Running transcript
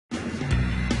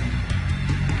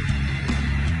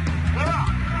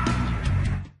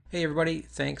Hey everybody,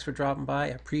 thanks for dropping by. I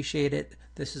appreciate it.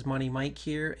 This is Money Mike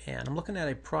here, and I'm looking at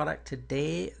a product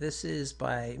today. This is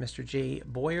by Mr. Jay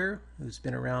Boyer, who's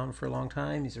been around for a long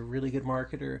time. He's a really good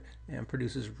marketer and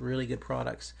produces really good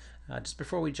products. Just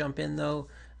before we jump in though,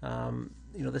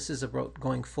 this is about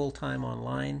going full-time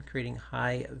online, creating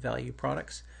high-value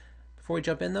products. Before we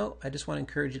jump in though, I just want to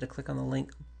encourage you to click on the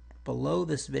link below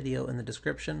this video in the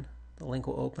description. The link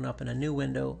will open up in a new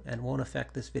window and won't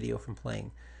affect this video from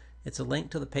playing. It's a link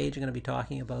to the page I'm going to be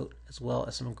talking about, as well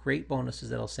as some great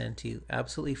bonuses that I'll send to you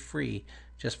absolutely free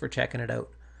just for checking it out.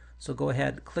 So go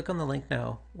ahead, click on the link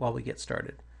now while we get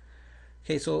started.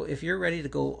 Okay, so if you're ready to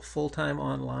go full-time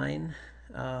online,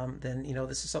 then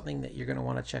this is something that you're going to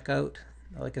want to check out.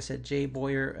 Like I said, Jay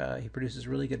Boyer, he produces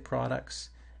really good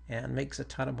products and makes a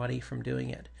ton of money from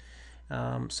doing it.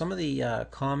 Some of the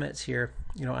comments here,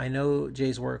 I know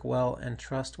Jay's work well and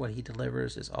trust what he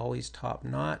delivers is always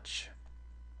top-notch.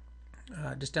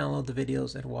 Just download the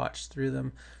videos and watch through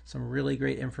them. Some really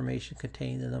great information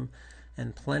contained in them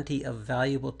and plenty of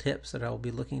valuable tips that I'll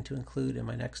be looking to include in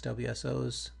my next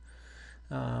WSOs.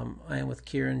 I am with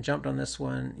Kieran. Jumped on this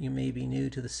one. You may be new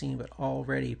to the scene, but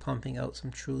already pumping out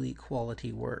some truly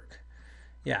quality work.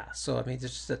 Yeah, so I mean,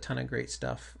 there's just a ton of great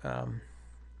stuff.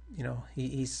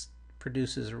 He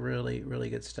produces really, really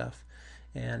good stuff,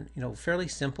 and fairly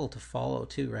simple to follow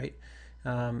too, right?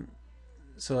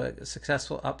 So a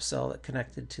successful upsell that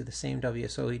connected to the same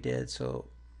WSO he did. So,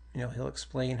 he'll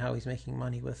explain how he's making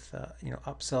money with,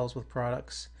 upsells with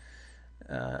products.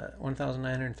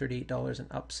 $1,938 in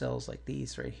upsells like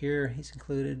these right here. He's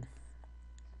included.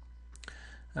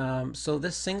 So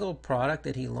this single product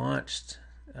that he launched,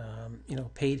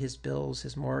 paid his bills,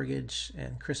 his mortgage,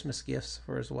 and Christmas gifts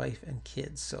for his wife and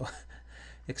kids. So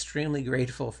extremely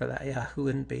grateful for that. Yeah, who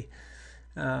wouldn't be?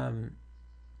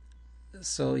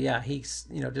 So yeah, he's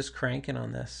just cranking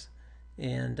on this,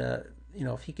 and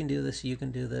if he can do this, you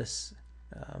can do this.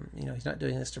 He's not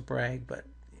doing this to brag, but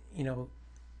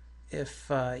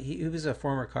if he was a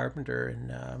former carpenter, and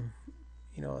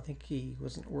I think he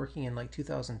wasn't working in like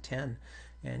 2010,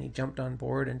 and he jumped on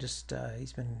board and just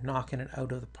he's been knocking it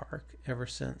out of the park ever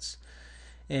since.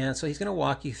 And so he's going to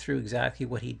walk you through exactly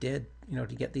what he did,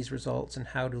 to get these results and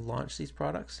how to launch these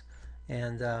products.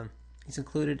 And he's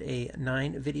included a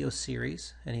 9-video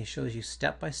series, and he shows you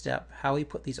step by step how he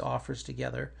put these offers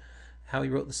together, how he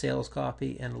wrote the sales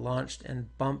copy and launched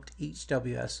and bumped each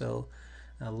WSO,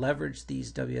 leveraged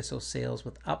these WSO sales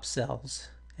with upsells,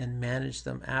 and managed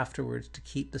them afterwards to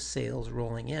keep the sales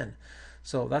rolling in.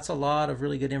 So that's a lot of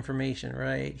really good information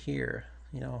right here.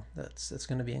 That's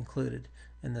going to be included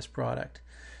in this product.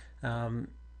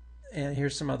 And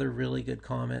here's some other really good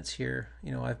comments here.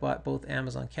 I've bought both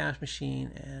Amazon Cash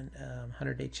Machine and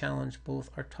 100-Day Challenge. Both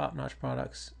are top-notch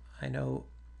products. I know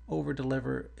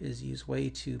over-deliver is used way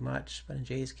too much, but in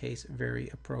Jay's case, very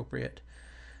appropriate.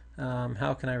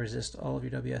 How can I resist? All of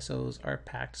your WSOs are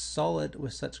packed solid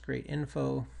with such great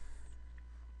info.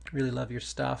 Really love your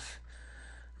stuff.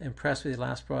 Impressed with your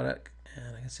last product,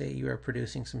 and I can say you are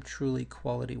producing some truly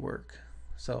quality work.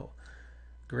 So,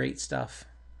 great stuff.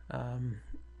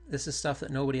 This is stuff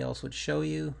that nobody else would show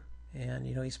you, and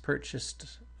he's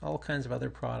purchased all kinds of other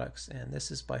products, and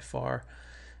this is by far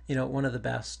one of the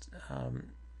best.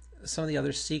 Some of the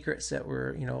other secrets that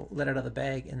were let out of the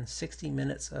bag in 60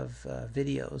 minutes of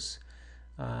videos.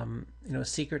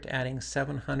 Secret to adding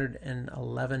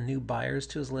 711 new buyers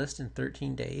to his list in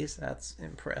 13 days. That's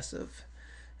impressive.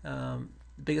 The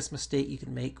biggest mistake you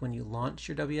can make when you launch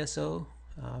your WSO.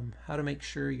 How to make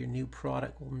sure your new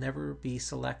product will never be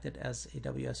selected as a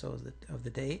WSO of the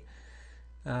day.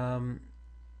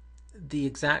 The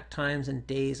exact times and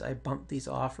days I bumped these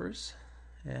offers,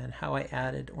 and how I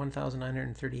added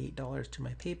 $1,938 to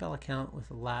my PayPal account with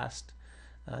the last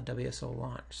WSO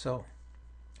launch. So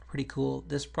pretty cool.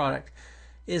 This product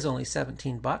is only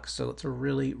 $17, so it's a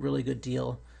really, really good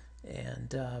deal.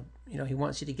 And he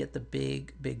wants you to get the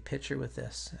big picture with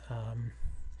this.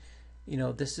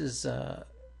 This is an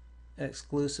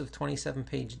exclusive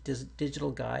 27-page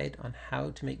digital guide on how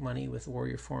to make money with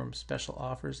Warrior Forum special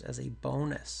offers as a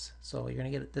bonus. So you're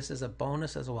going to get this as a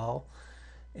bonus as well.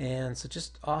 And so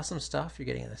just awesome stuff you're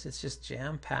getting in this. It's just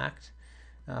jam-packed.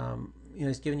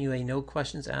 He's giving you a no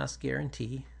questions asked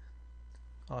guarantee.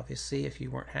 Obviously, if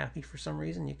you weren't happy for some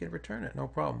reason, you could return it, no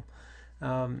problem.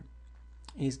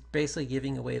 He's basically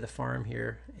giving away the farm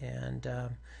here, and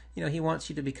he wants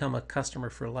you to become a customer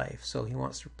for life. So he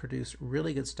wants to produce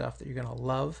really good stuff that you're going to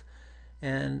love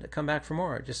and come back for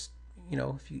more. Just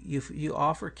if you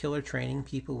offer killer training,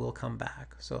 people will come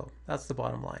back. So that's the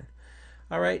bottom line.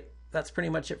 All right, that's pretty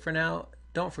much it for now.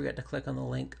 don't forget to click on the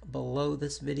link below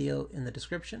this video in the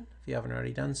description if you haven't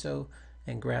already done so,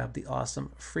 and grab the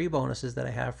awesome free bonuses that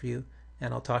I have for you,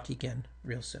 and I'll talk to you again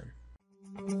real soon.